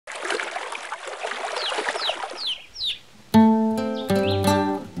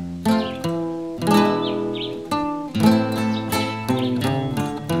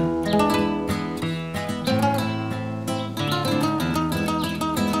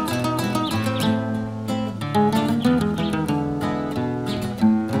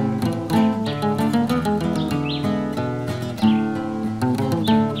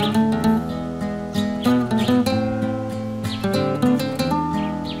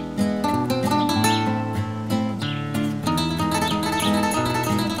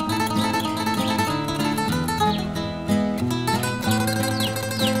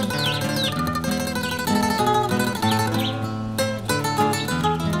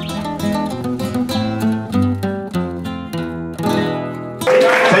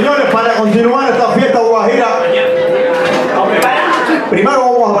continuar esta fiesta guajira, primero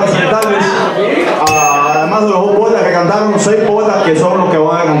vamos a presentarles, además de los dos poetas que cantaron, 6 poetas que son los que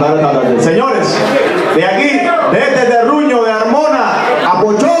van a cantar esta tarde. Señores, de aquí, de este terruño de Armona a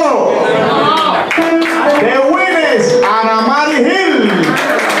Pocholo, de Wines a Namari Hill,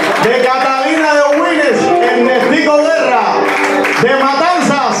 de Catalina de Wines, Ernestico Guerra, de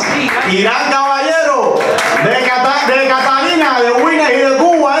Matanzas, Irán Caballero, de Catalina de Wines y de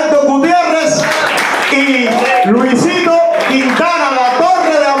Cuba, Héctor Gutiérrez, y Luisito Quintana, la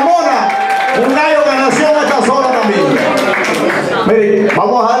Torre de Armona, un gallo que nació en esta zona también. Miren,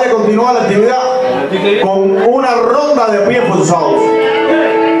 vamos a darle continuar la actividad con una ronda de pies forzados.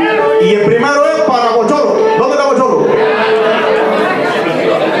 Y el primero es para Pocholo. ¿Dónde está Pocholo?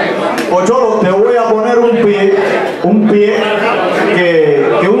 Pocholo, te voy a poner un pie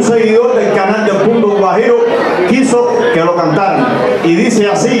que un seguidor del canal del Punto Guajiro quiso que lo cantaran. Y dice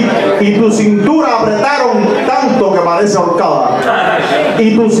así: y tu cintura apretaron tanto que parece ahorcada.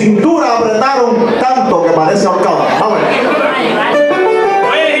 Y tu cintura apretaron tanto que parece ahorcada. Vamos.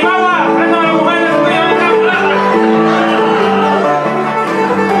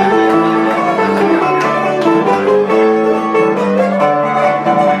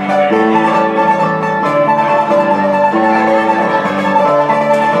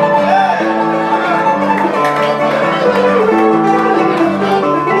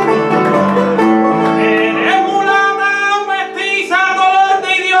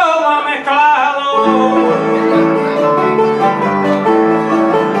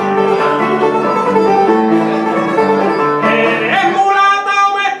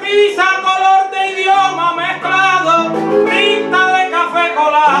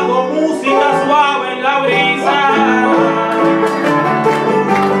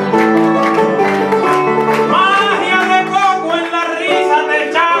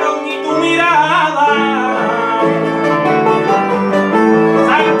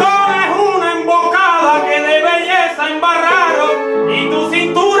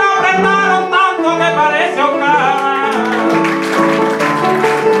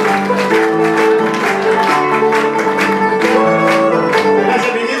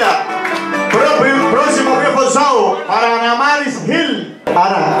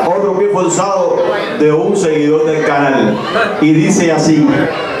 De un seguidor del canal, y dice así: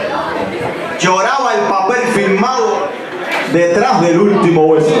 lloraba el papel firmado detrás del último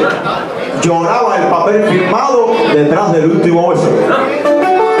hueso. Lloraba el papel firmado detrás del último hueso.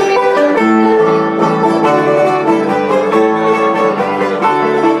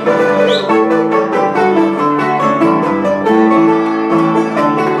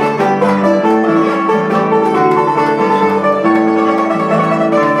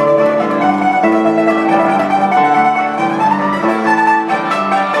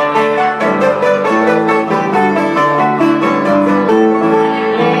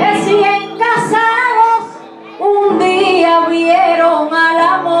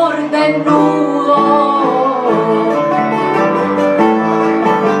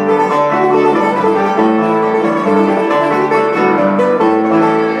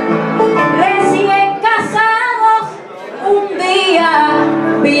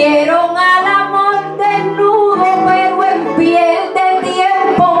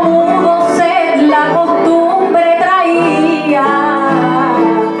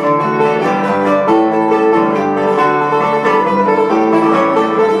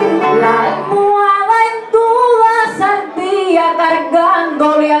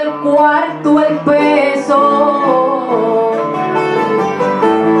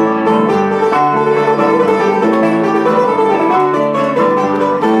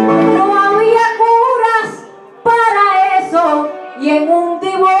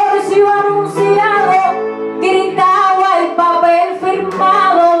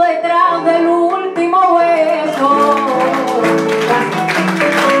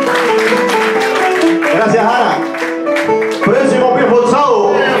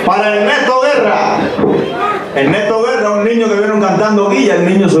 Ernesto Guerra, un niño que vieron cantando aquí, y el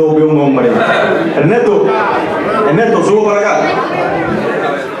niño se volvió un hombre. Ernesto, subo para acá.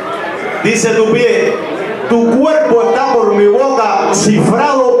 Dice tu pie: tu cuerpo está por mi boca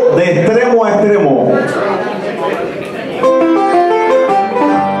cifrado de extremo a extremo.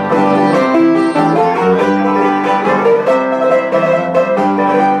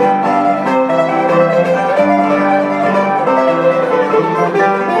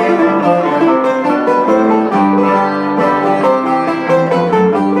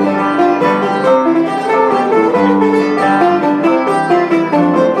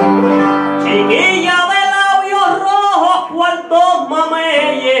 Chiquilla de labios rojos, cuantos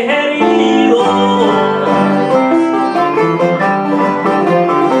mameyes heridos.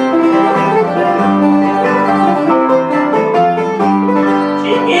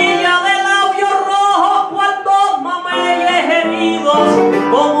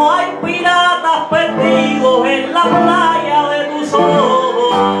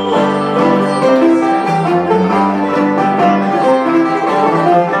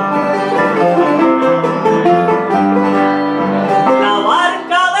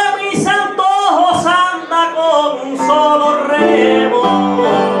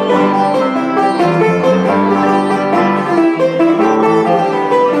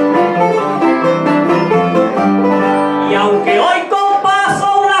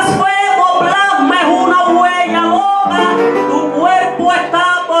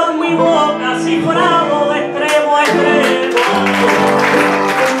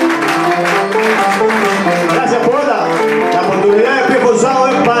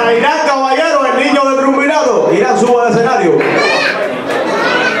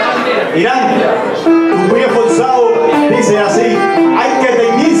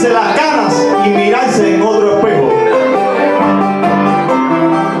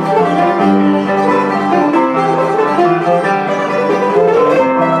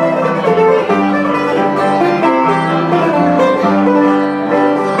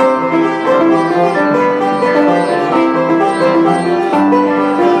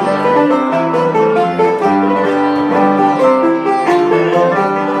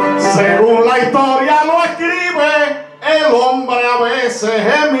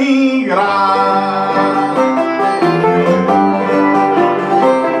 veces emigra.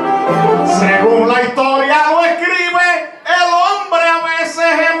 Según la historia lo escribe, el hombre a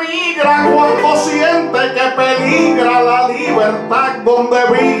veces emigra cuando siente que peligra la libertad donde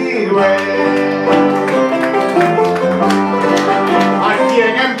vive. Hay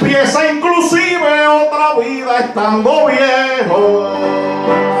quien empieza inclusive otra vida estando viejo,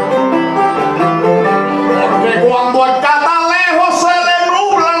 porque cuando el catalejo se le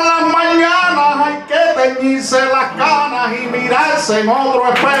nublan las mañanas hay que teñirse las canas y mirarse en otro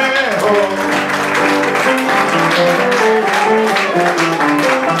espejo.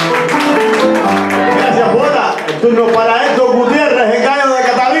 Gracias, Poeta. El turno para Héctor Gutiérrez, el gallo de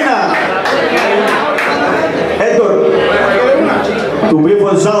Catalina. Héctor, tu pie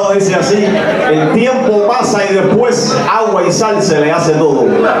forzado dice así: el tiempo pasa y después agua y sal se le hace todo.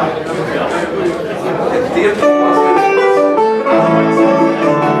 El tiempo pasa.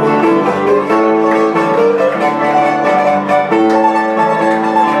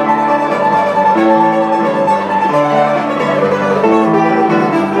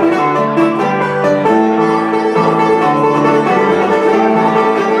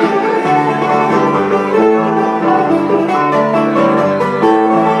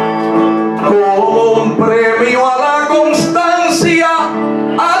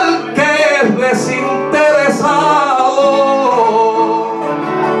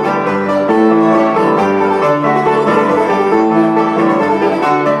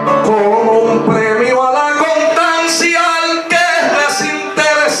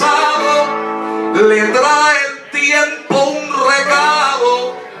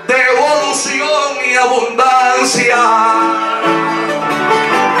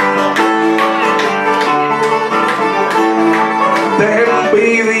 De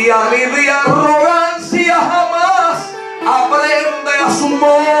envidia ni de arrogancia jamás aprende a su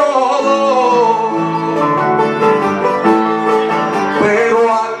modo, pero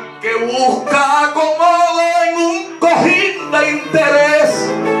al que busca acomodo en un cojín de interés,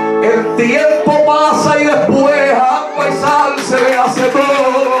 el tiempo pasa y después agua y sal se le hace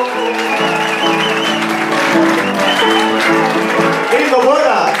todo.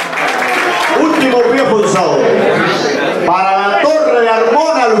 Último pie forzado para la torre de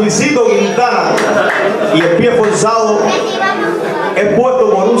Armona, Luisito Quintana. Y el pie forzado es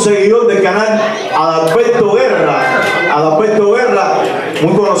puesto por un seguidor del canal, Adalberto Guerra. Adalberto Guerra,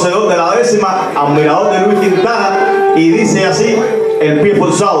 muy conocedor de la décima, admirador de Luis Quintana, y dice así el pie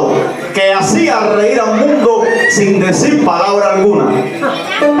forzado, que hacía reír al mundo sin decir palabra alguna.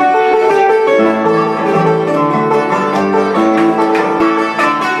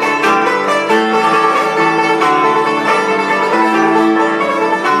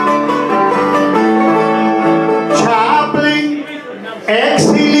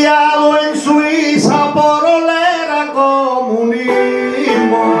 Exiliado en Suiza por oler a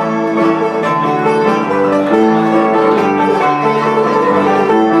comunismo.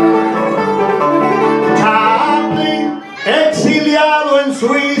 Chaplin, exiliado en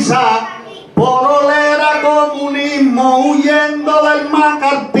Suiza por oler a comunismo, huyendo del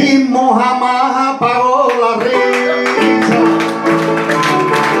macartismo, jamás apagó la risa.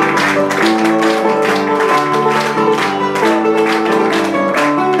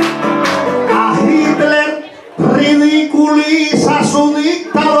 Ridiculiza su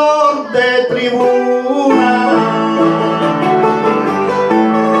dictador de tribuna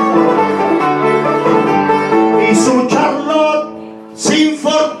y su Charlotte sin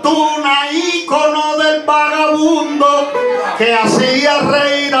fortuna, ícono del vagabundo que hacía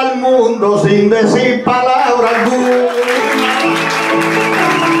reír al mundo sin decir palabra alguna.